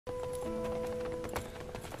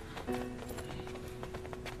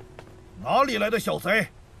哪里来的小贼，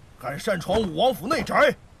敢擅闯武王府内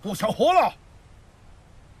宅，不想活了？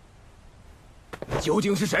究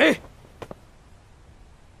竟是谁？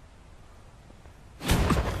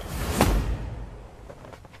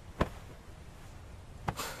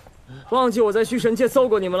忘记我在虚神界揍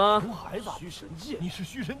过你们了？熊孩子，虚神界，你是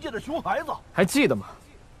虚神界的熊孩子，还记得吗？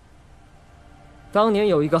当年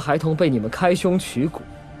有一个孩童被你们开胸取骨，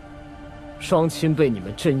双亲被你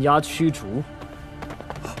们镇压驱逐，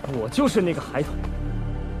我就是那个孩童。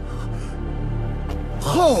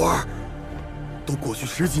浩儿，都过去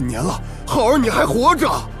10几年了，浩儿你还活着？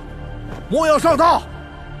莫要上当！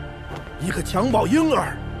一个襁褓婴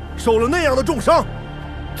儿，受了那样的重伤，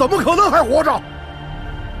怎么可能还活着？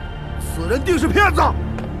此人定是骗子，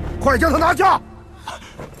快将他拿下！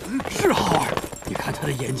是浩儿，你看他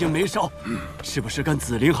的眼睛眉梢，是不是跟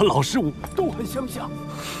子陵和老十五都很相像？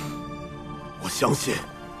我相信，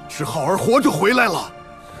是浩儿活着回来了。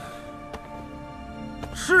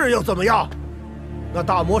是又怎么样？那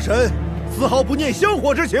大魔神丝毫不念香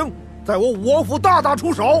火之情，在我武王府大打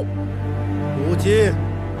出手。如今，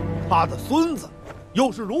他的孙子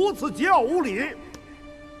又是如此桀骜无礼，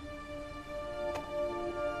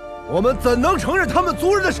我们怎能承认他们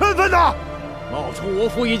族人的身份呢？冒充我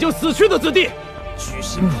府已经死去的子弟，居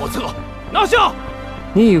心叵测，拿下！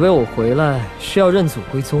你以为我回来是要认祖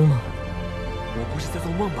归宗吗？我不是在做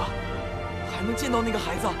梦吧？还能见到那个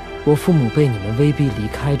孩子？我父母被你们威逼离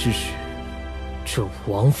开之时，这武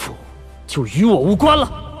王府就与我无关了。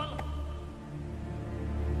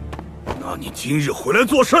那你今日回来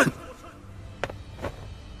作甚？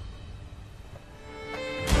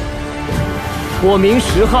我名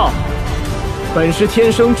石昊，本是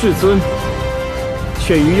天生至尊，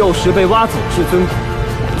却于幼时被挖走至尊骨，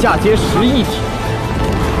嫁接11体。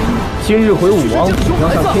今日回武王府，要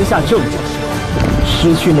向天下证明，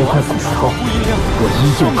失去那块骨头，我依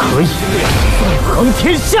旧可以纵横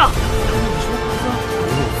天下。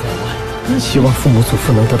希望父母祖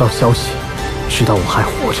父能得到消息，知道我还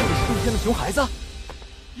活着。春天的熊孩子，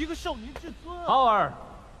一个少年至尊啊！浩儿，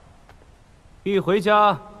一回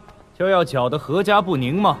家就要搅得阖家不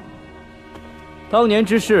宁吗？当年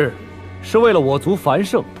之事是为了我族繁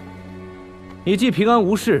盛，你既平安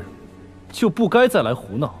无事，就不该再来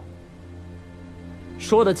胡闹。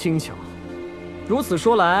说得轻巧，如此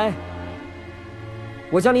说来，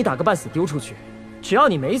我将你打个半死丢出去，只要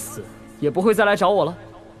你没死，也不会再来找我了。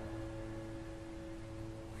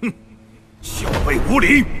哼，小辈无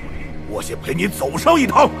礼，我先陪你走上一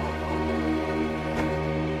趟。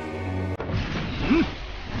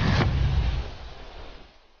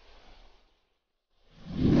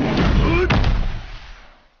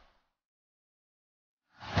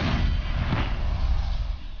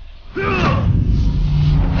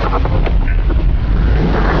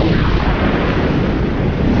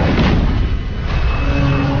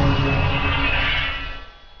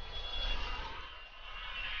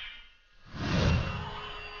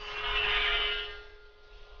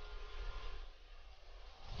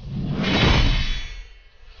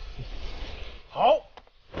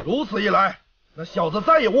如此一来，那小子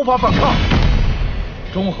再也无法反抗，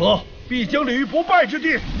中和必将立于不败之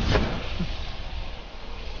地。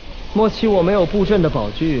莫欺我没有布阵的宝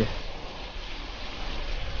具。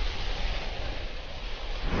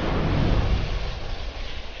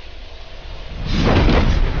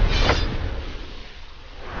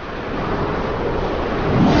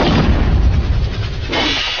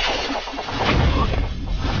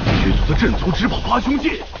巨族的镇族只跑八凶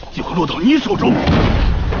界，就会落到你手中。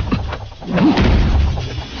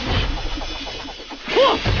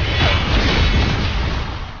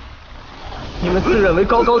你们自认为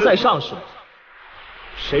高高在上是吗？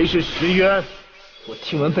谁是石渊？我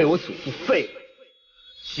听闻被我祖父废了，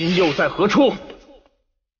今又在何处？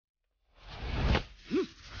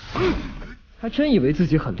还真以为自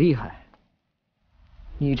己很厉害。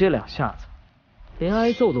你这两下子，连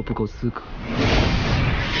挨揍都不够资格。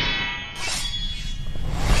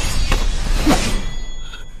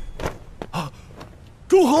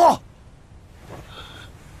中和，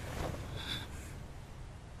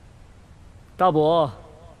大伯，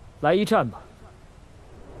来一战吧。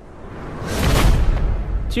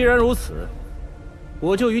既然如此，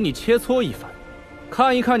我就与你切磋一番，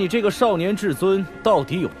看一看你这个少年至尊到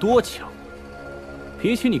底有多强。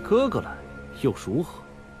比起你哥哥来，又如何？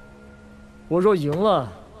我若赢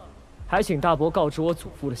了，还请大伯告知我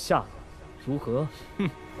祖父的下落，如何？哼，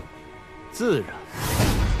自然。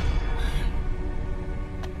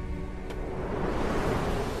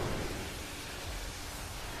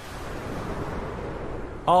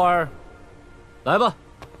浩儿，来吧，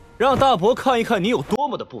让大伯看一看你有多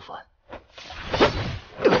么的不凡。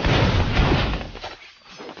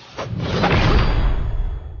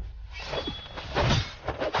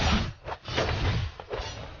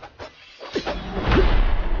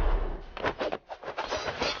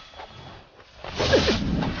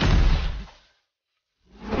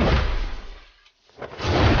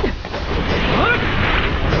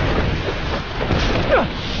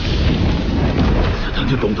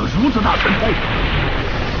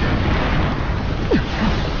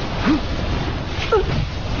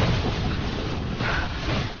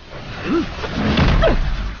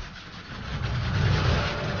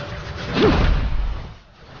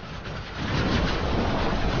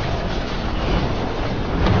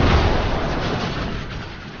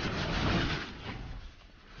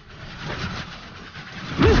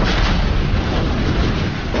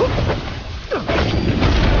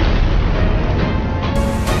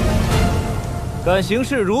敢行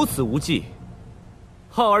事如此无忌，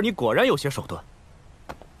浩儿你果然有些手段。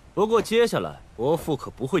不过接下来伯父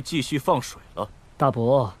可不会继续放水了。大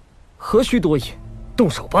伯，何须多言，动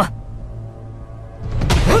手吧。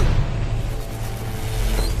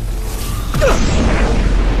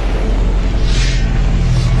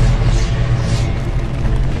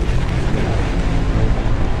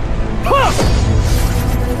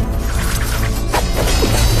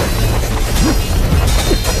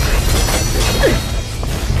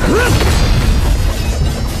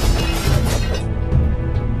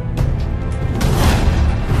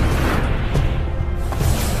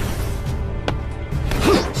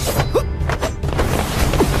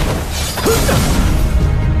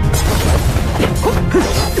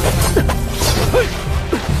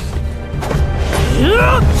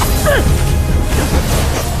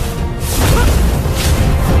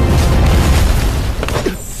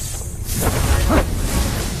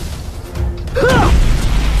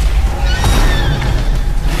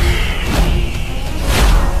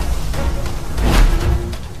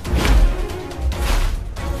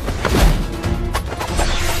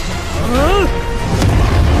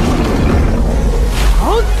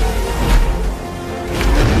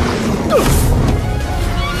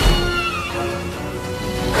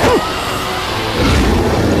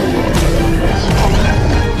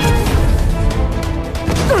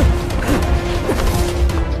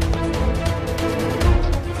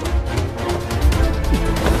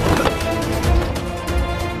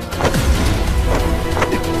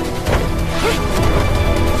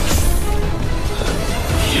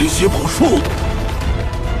解宝术。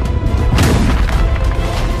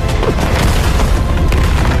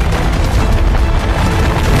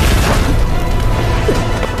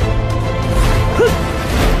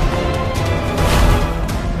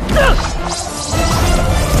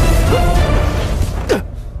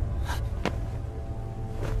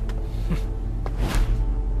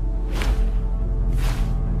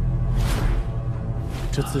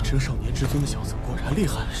这自称少年至尊的小子果然厉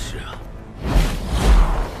害。是啊。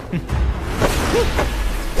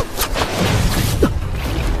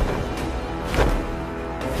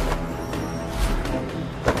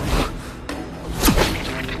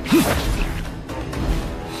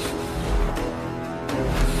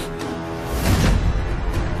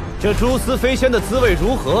 这蛛丝飞仙的滋味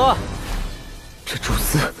如何？这蛛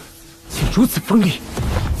丝竟如此锋利！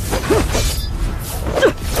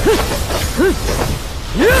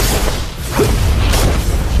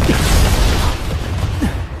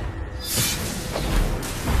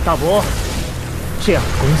大伯，这样的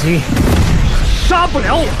攻击可杀不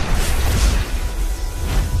了我。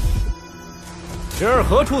侄儿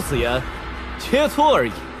何出此言？切磋而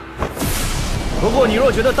已。不过你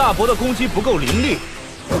若觉得大伯的攻击不够凌厉，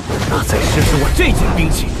那再试试我这件兵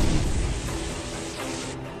器。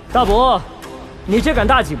大伯，你这杆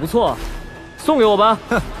大戟不错，送给我吧。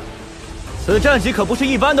哼，此战戟可不是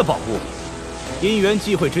一般的宝物，因缘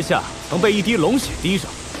际会之下曾被一滴龙血滴上。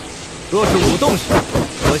若是舞动时，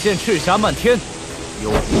可现赤霞漫天，有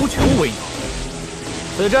无穷威能。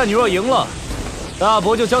此战你若赢了，大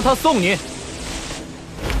伯就将它送你。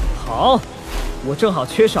好，我正好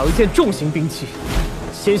缺少一件重型兵器，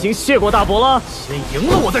先行谢过大伯了。先赢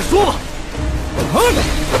了我再说吧。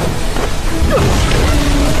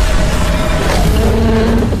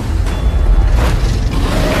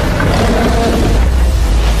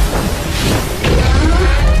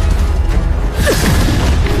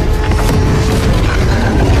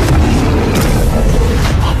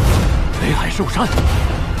北海寿山，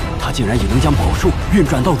他竟然也能将宝术运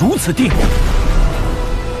转到如此地步。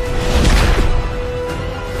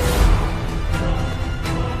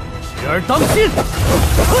 侄儿当心！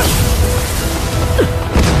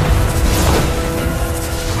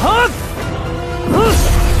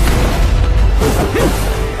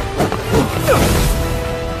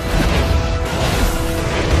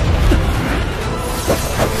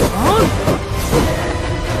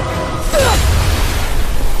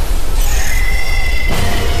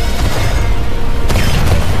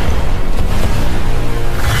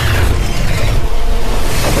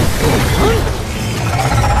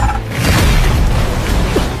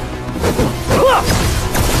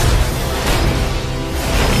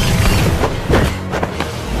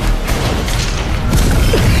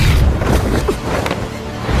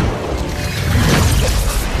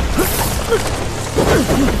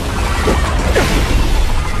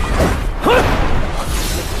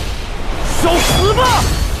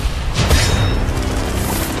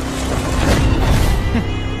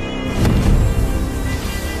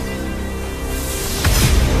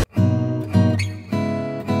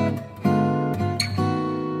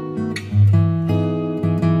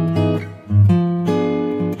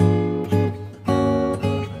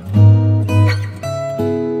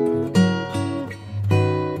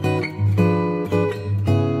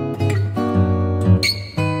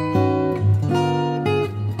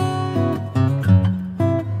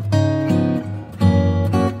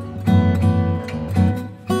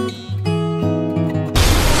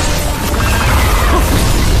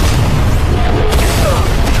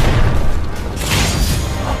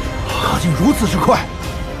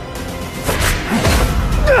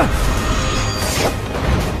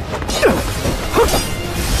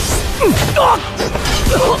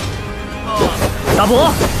大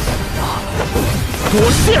伯，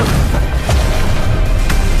多谢了。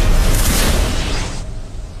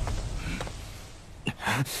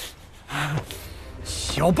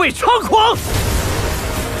小辈猖狂！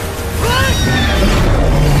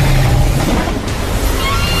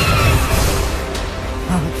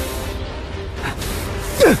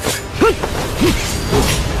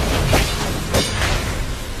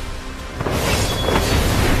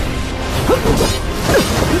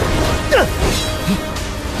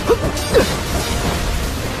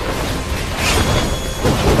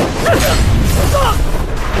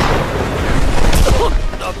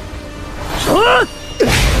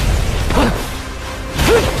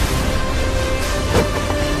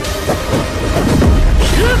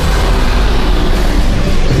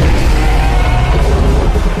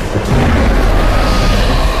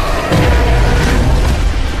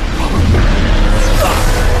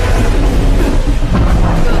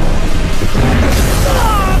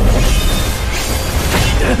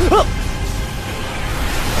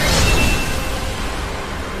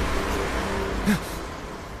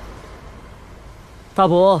大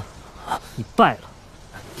伯，你败了。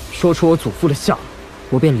说出我祖父的下落，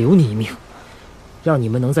我便留你一命，让你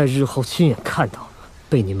们能在日后亲眼看到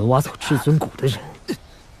被你们挖走至尊骨的人，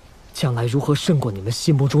将来如何胜过你们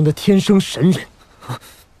心目中的天生神人。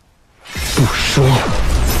不说，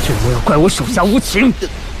就莫要怪我手下无情。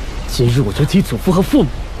今日我就替祖父和父母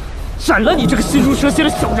斩了你这个心如蛇蝎的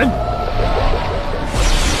小人。